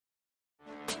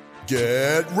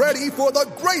Get ready for the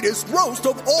greatest roast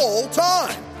of all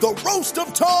time, the Roast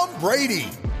of Tom Brady,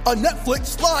 a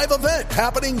Netflix live event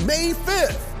happening May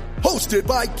 5th. Hosted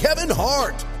by Kevin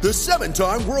Hart, the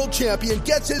 7-time world champion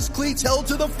gets his cleats held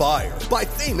to the fire by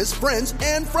famous friends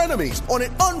and frenemies on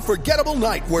an unforgettable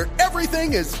night where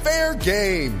everything is fair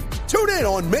game. Tune in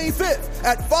on May 5th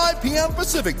at 5 p.m.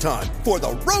 Pacific time for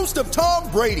the Roast of Tom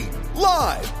Brady,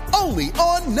 live only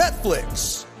on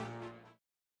Netflix.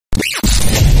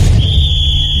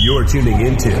 You're tuning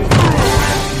into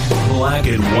Black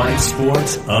and White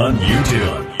Sports on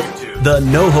YouTube. The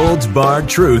no-holds-barred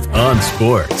truth on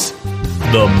sports.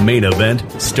 The main event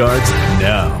starts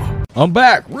now. I'm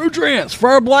back. Rudrance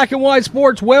for our Black and White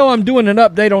Sports. Well, I'm doing an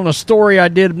update on a story I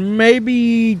did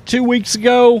maybe 3 weeks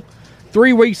ago,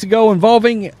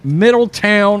 involving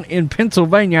Middletown in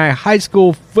Pennsylvania, a high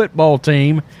school football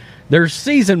team. Their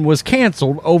season was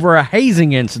canceled over a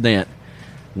hazing incident.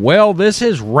 Well, this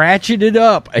has ratcheted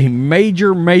up a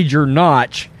major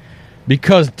notch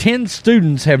because 10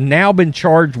 students have now been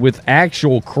charged with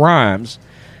actual crimes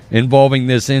involving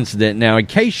this incident. Now, in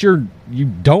case you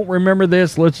don't remember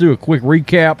this, let's do a quick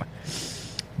recap.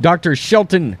 Dr.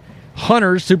 Shelton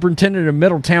Hunter, superintendent of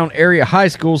Middletown Area High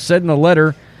School, said in a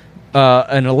letter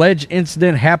an alleged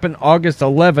incident happened August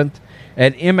 11th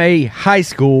at MA High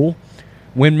School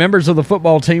when members of the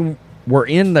football team were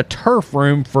in the turf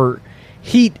room for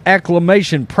heat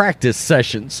acclimation practice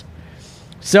sessions.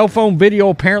 Cell phone video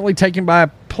apparently taken by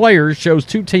players shows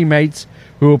two teammates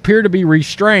who appear to be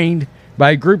restrained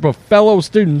by a group of fellow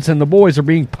students, and the boys are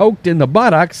being poked in the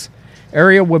buttocks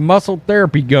area with muscle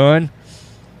therapy gun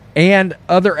and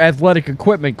other athletic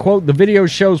equipment. Quote, the video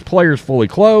shows players fully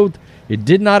clothed. It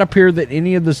did not appear that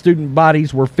any of the student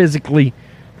bodies were physically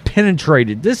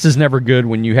penetrated. This is never good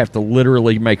when you have to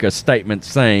literally make a statement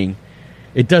saying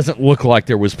it doesn't look like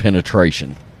there was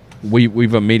penetration.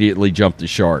 We've immediately jumped the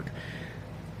shark.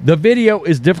 The video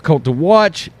is difficult to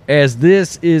watch as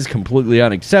this is completely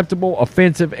unacceptable,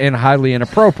 offensive, and highly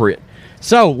inappropriate.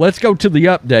 So let's go to the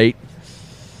update.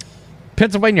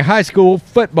 Pennsylvania High School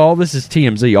football, this is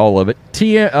TMZ, all of it.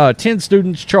 10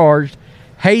 students charged,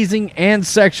 hazing and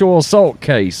sexual assault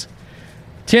case.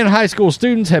 10 high school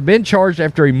students have been charged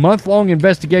after a month-long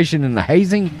investigation in the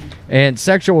hazing and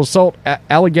sexual assault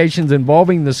allegations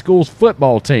involving the school's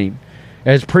football team.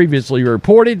 As previously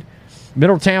reported,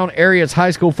 Middletown area's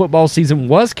high school football season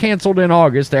was canceled in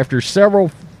August after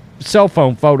several cell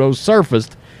phone photos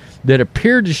surfaced that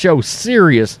appeared to show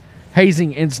serious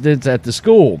hazing incidents at the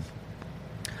school.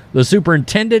 The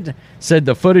superintendent said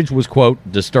the footage was, quote,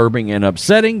 disturbing and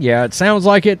upsetting. Yeah, it sounds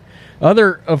like it.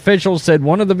 Other officials said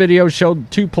one of the videos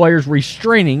showed two players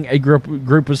restraining a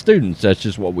group of students. That's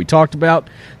just what we talked about.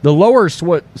 The Lower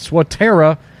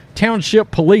Swatara Township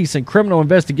Police and Criminal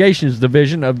Investigations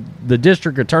Division of the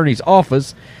District Attorney's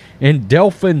Office in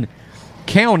Dauphin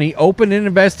County opened an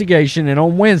investigation, and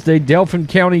on Wednesday, Dauphin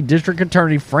County District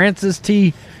Attorney Francis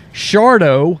T.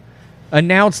 Shardo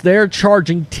announced they're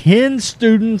charging 10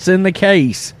 students in the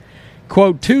case.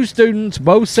 Quote, 2 students,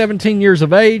 both 17 years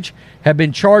of age, have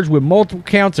been charged with multiple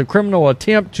counts of criminal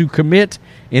attempt to commit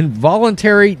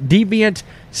involuntary deviant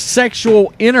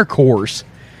sexual intercourse,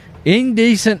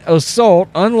 indecent assault,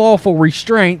 unlawful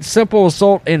restraint, simple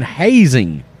assault, and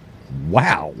hazing.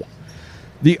 Wow.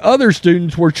 The other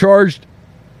students were charged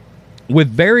with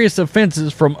various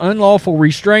offenses from unlawful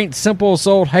restraint, simple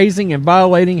assault, hazing, and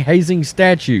violating hazing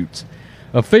statutes.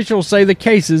 Officials say the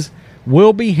cases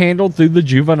will be handled through the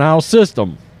juvenile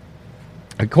system.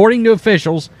 According to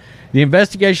officials, the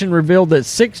investigation revealed that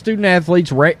 6 student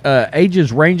athletes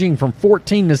ages ranging from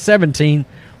 14 to 17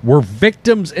 were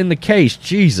victims in the case.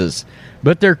 Jesus.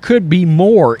 But there could be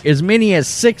more. As many as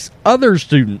 6 other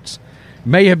students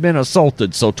may have been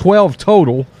assaulted, so 12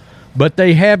 total, but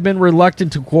they have been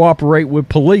reluctant to cooperate with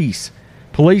police.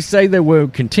 Police say they will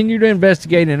continue to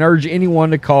investigate and urge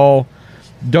anyone to call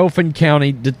Dauphin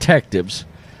County detectives.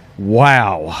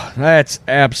 Wow, that's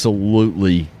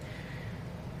absolutely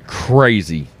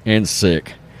crazy and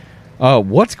sick.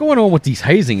 What's going on with these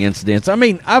hazing incidents? I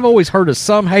mean, I've always heard of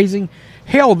some hazing.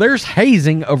 Hell, there's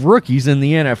hazing of rookies in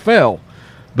the NFL.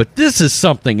 But this is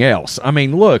something else. I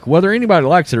mean, look, whether anybody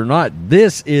likes it or not,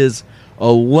 this is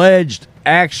alleged,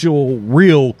 actual,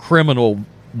 real criminal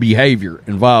behavior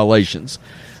and violations.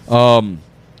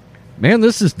 Man,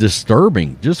 this is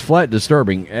disturbing, just flat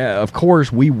disturbing. Of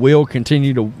course, we will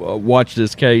continue to watch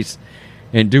this case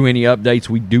and do any updates.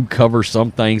 We do cover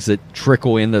some things that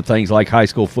trickle into things like high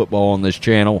school football on this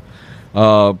channel,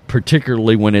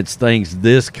 particularly when it's things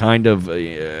this kind of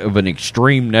an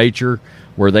extreme nature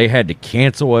where they had to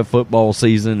cancel a football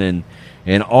season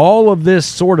and all of this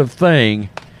sort of thing.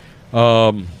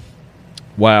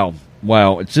 Wow.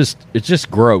 It's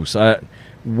just gross. I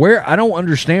don't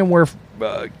understand where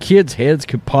kids' heads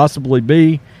could possibly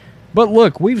be. But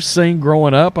look, we've seen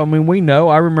growing up. I mean, we know.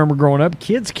 I remember growing up.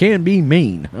 Kids can be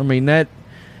mean. I mean, that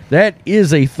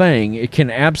is a thing. It can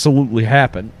absolutely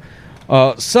happen.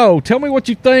 So tell me what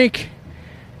you think.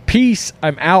 Peace.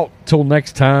 I'm out. Till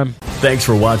next time. Thanks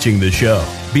for watching the show.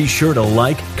 Be sure to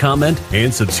like, comment,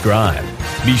 and subscribe.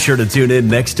 Be sure to tune in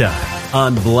next time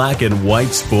on Black and White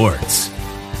Sports.